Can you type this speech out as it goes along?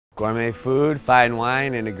Gourmet food, fine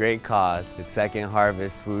wine, and a great cause. The Second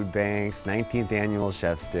Harvest Food Bank's 19th Annual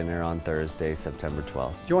Chef's Dinner on Thursday, September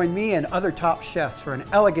 12th. Join me and other top chefs for an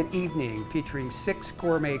elegant evening featuring 6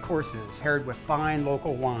 gourmet courses paired with fine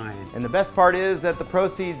local wine. And the best part is that the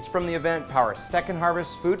proceeds from the event power Second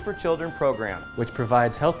Harvest Food for Children program, which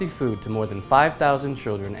provides healthy food to more than 5,000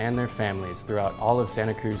 children and their families throughout all of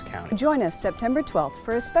Santa Cruz County. Join us September 12th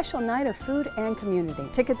for a special night of food and community.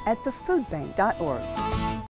 Tickets at thefoodbank.org.